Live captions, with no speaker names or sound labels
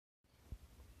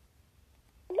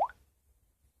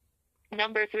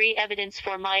Number 3. Evidence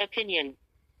for my opinion.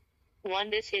 1.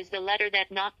 This is the letter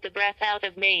that knocked the breath out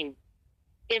of Maine.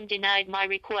 IM denied my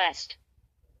request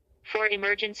for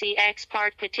emergency ex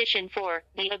parte petition for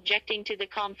the objecting to the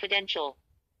confidential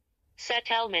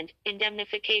settlement,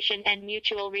 indemnification and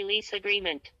mutual release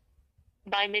agreement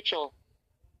by Mitchell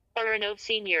Uranov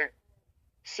Sr.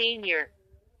 Sr.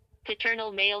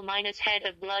 Paternal male minus head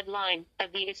of bloodline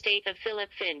of the estate of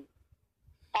Philip Finn,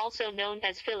 also known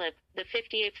as Philip, the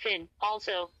 50th Finn,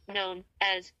 also known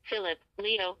as Philip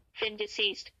Leo Finn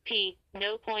deceased, p.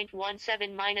 no.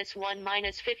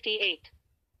 0.17-1-58.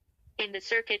 In the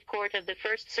Circuit Court of the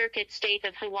First Circuit State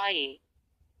of Hawaii.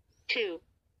 2.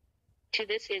 To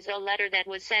this is a letter that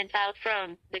was sent out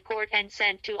from the court and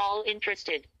sent to all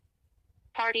interested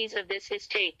parties of this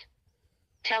estate,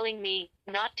 telling me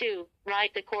not to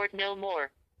write the court no more.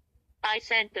 I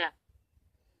sent the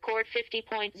court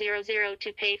 50.00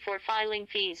 to pay for filing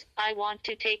fees. I want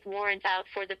to take warrant out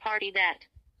for the party that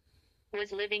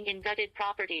was living in gutted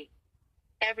property.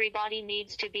 Everybody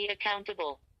needs to be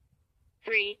accountable.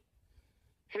 3.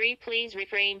 Please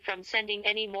refrain from sending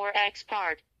any more ex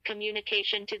parte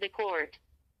communication to the court.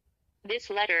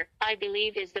 This letter, I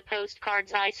believe, is the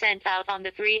postcards I sent out on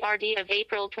the 3rd of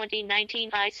April 2019.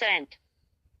 I sent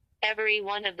every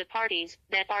one of the parties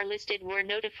that are listed were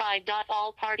notified.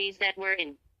 All parties that were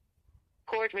in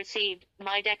court received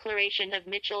my declaration of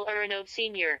Mitchell Uranov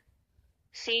Sr.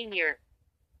 Sr.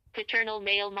 Paternal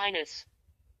male minus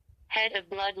head of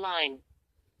bloodline.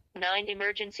 9.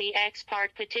 Emergency ex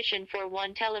parte petition for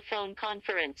 1 telephone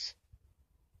conference.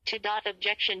 2.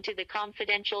 Objection to the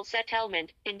confidential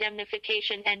settlement,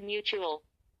 indemnification and mutual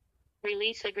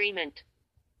release agreement.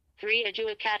 3.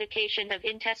 Adjudication of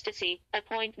intestacy,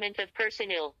 appointment of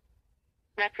personnel.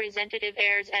 Representative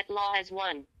heirs at law as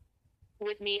 1.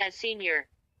 With me as senior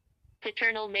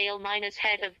paternal male minus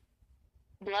head of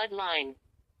bloodline.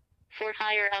 4.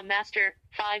 Hire a master.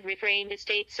 5. Refrain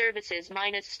estate services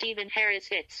minus Stephen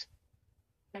Harris its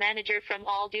manager from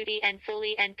all duty and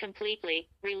fully and completely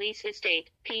release estate,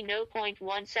 p. no.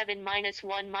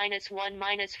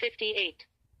 0.17-1-1-58.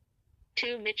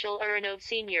 2. Mitchell Uranov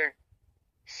Sr.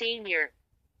 Sr.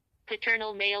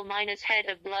 Paternal male minus head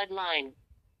of bloodline.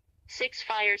 6.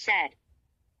 Fire SAD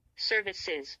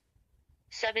services.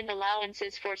 7.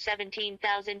 Allowances for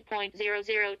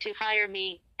 $17,000 to hire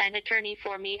me, an attorney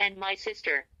for me and my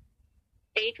sister.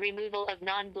 8. Removal of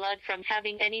non-blood from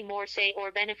having any more say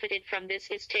or benefited from this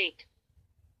estate.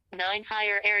 9.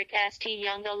 Hire Eric St.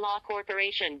 Young a law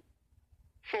corporation.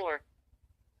 4.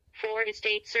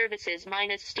 Estate services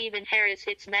minus Stephen Harris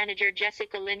its manager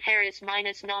Jessica Lynn Harris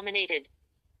minus nominated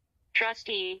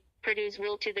trustee, produce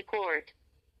will to the court.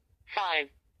 5.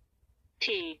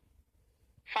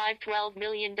 $12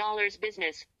 million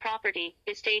business, property,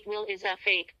 estate will is a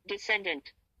fake,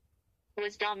 descendant.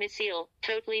 Was domicile,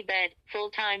 totally bed,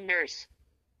 full-time nurse.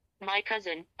 My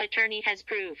cousin, attorney has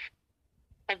proof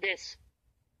of this.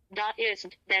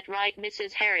 Isn't that right,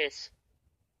 Mrs. Harris?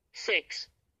 6.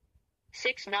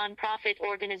 Non-profit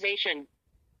organization.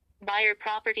 Buyer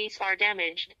properties are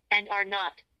damaged, and are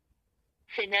not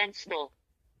financeable.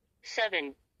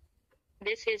 7.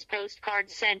 This is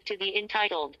postcards sent to the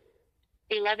entitled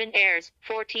 11 heirs,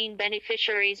 14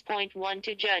 beneficiaries. 1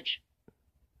 to judge.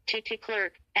 2 to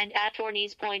clerk, and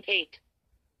attorneys. 8.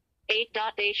 8.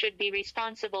 They should be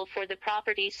responsible for the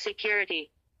property's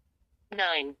security.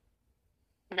 9.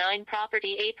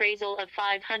 Property appraisal of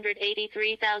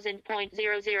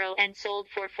 $583,000 and sold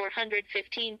for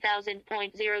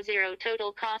 $415,000.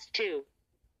 Total cost to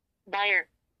buyer.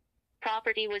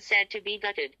 Property was said to be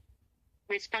gutted.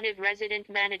 Responsive resident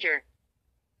manager.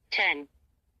 10.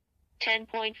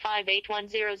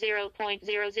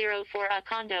 10.5810.00 for a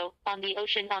condo, on the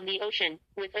ocean,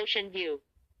 with ocean view.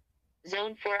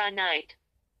 Zone for a night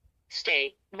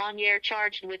stay. Monier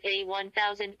charged with a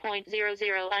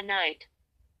 $1,000.00 a night.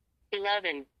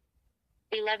 11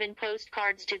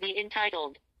 postcards to the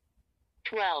entitled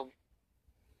 12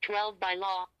 by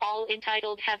law, all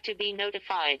entitled have to be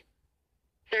notified.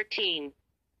 13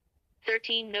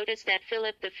 notice that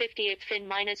Philip the 50th Finn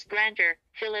minus grantor,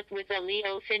 Philip with a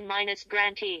Leo Finn minus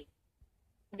grantee.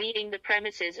 Being the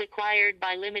premises acquired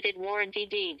by limited warranty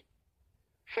deed.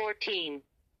 14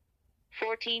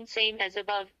 same as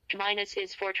above, minus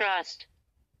is for trust.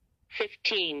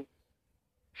 15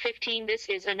 this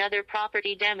is another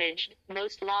property damaged,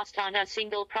 most lost on a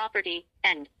single property,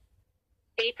 and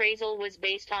appraisal was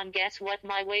based on guess what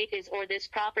my weight is or this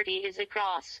property is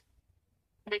across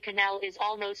the canal is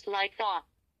almost like thought.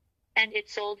 And it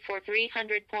sold for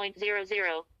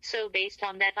 $300.00, so based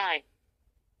on that I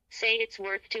Say it's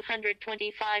worth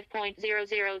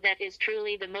 225.00. That is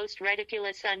truly the most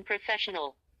ridiculous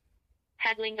unprofessional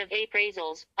haggling of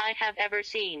appraisals I have ever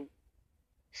seen.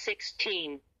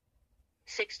 16.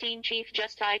 Chief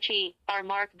Justice R.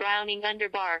 Mark Browning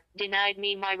Underbar denied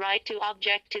me my right to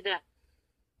object to the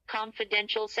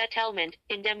confidential settlement,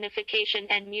 indemnification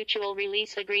and mutual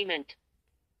release agreement.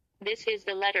 This is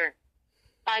the letter.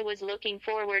 I was looking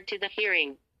forward to the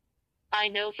hearing. I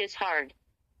know his hard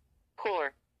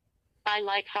core. I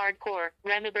like hardcore,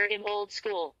 remember him old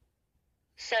school.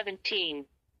 17.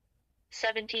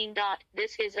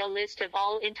 This is a list of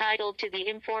all entitled to the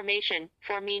information,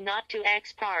 for me not to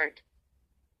ex part.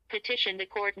 Petition the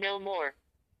court no more.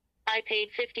 I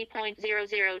paid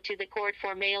 50.00 to the court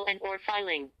for mail and or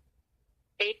filing.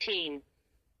 18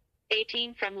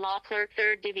 from Law Clerk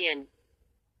 3rd Division.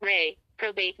 Ray,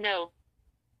 probate no.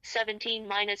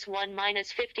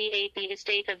 17-1-58 The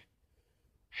estate of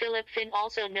Philip Finn,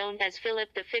 also known as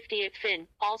Philip the 50th Finn,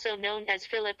 also known as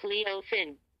Philip Leo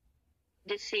Finn.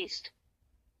 Deceased.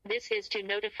 This is to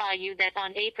notify you that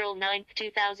on April 9,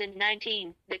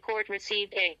 2019, the court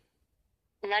received a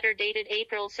letter dated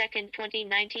April 2,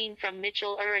 2019 from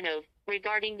Mitchell Uranov,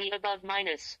 regarding the above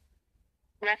minus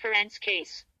reference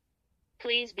case.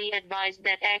 Please be advised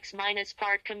that X minus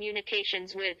part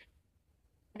communications with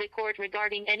the court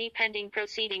regarding any pending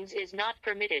proceedings is not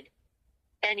permitted.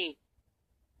 Any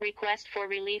request for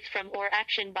relief from or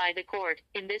action by the court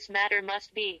in this matter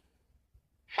must be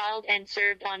filed and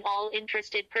served on all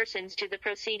interested persons to the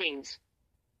proceedings.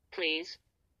 Please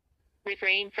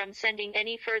refrain from sending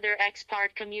any further ex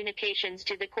parte communications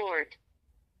to the court.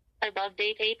 Above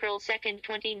date April 2,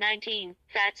 2019,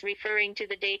 that's referring to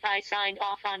the date I signed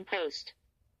off on post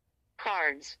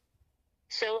cards.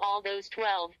 So all those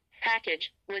 12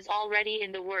 package was already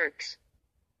in the works.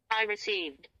 I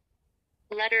received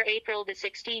letter April the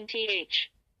 16th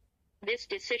th. This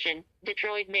decision,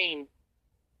 Detroit, Maine.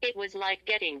 It was like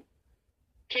getting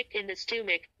kicked in the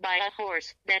stomach by a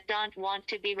horse that don't want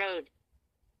to be rode.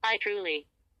 I truly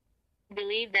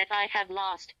believe that I have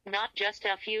lost, not just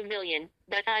a few million,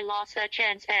 but I lost a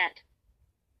chance at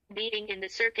being in the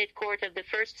circuit court of the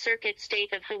First Circuit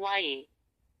State of Hawaii.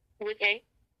 With a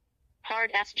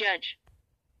hard-ass judge.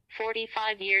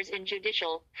 45 years in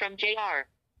judicial, from Jr.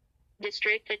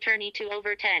 District Attorney to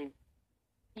over 10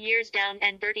 years down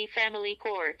and dirty family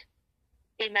court.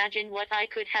 Imagine what I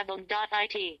could have on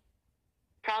 .it.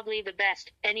 Probably the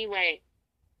best, anyway.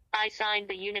 I signed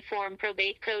the Uniform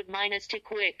Probate Code -2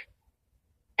 quick.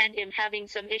 And am having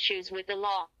some issues with the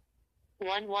law.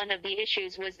 One of the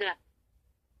issues was the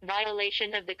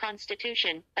violation of the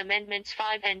Constitution, Amendments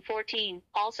 5 and 14,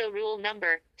 also Rule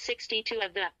Number 62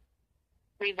 of the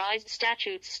revised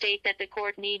statutes state that the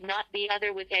court need not be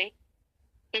other with a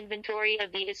inventory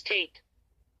of the estate.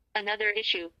 Another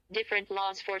issue, different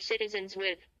laws for citizens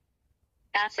with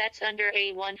assets under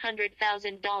a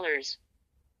 $100,000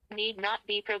 need not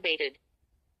be probated.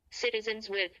 Citizens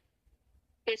with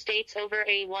estates over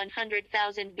a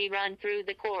 $100,000 be run through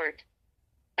the court.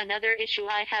 Another issue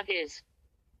I have is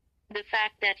the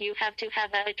fact that you have to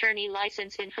have an attorney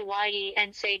license in Hawaii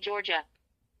and say Georgia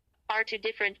are two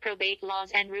different probate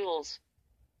laws and rules.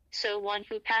 So one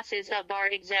who passes a bar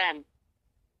exam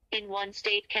in one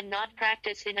state cannot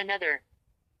practice in another.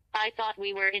 I thought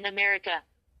we were in America.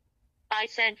 I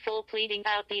sent full pleading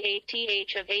out the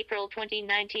 8th of April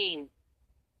 2019.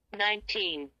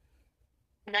 19.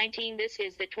 This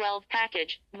is the 12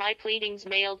 package, my pleadings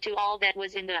mailed to all that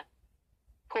was in the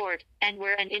court, and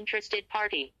were an interested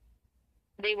party.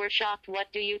 They were shocked.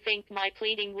 What do you think my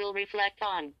pleading will reflect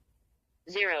on?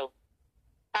 0.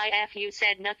 If you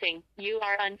said nothing, you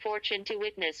are unfortunate to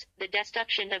witness the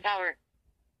destruction of our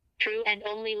true and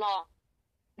only law,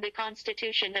 the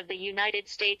Constitution of the United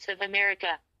States of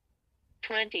America.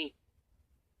 20.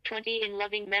 In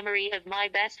loving memory of my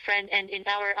best friend and in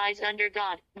our eyes under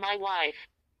God, my wife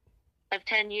of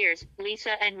 10 years,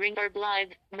 Lisa and Ringer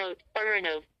Blythe, Moat,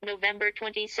 Uranov, November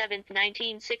 27,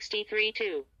 1963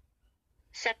 to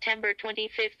September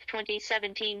 25,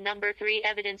 2017. Number 3.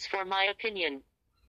 Evidence for my opinion.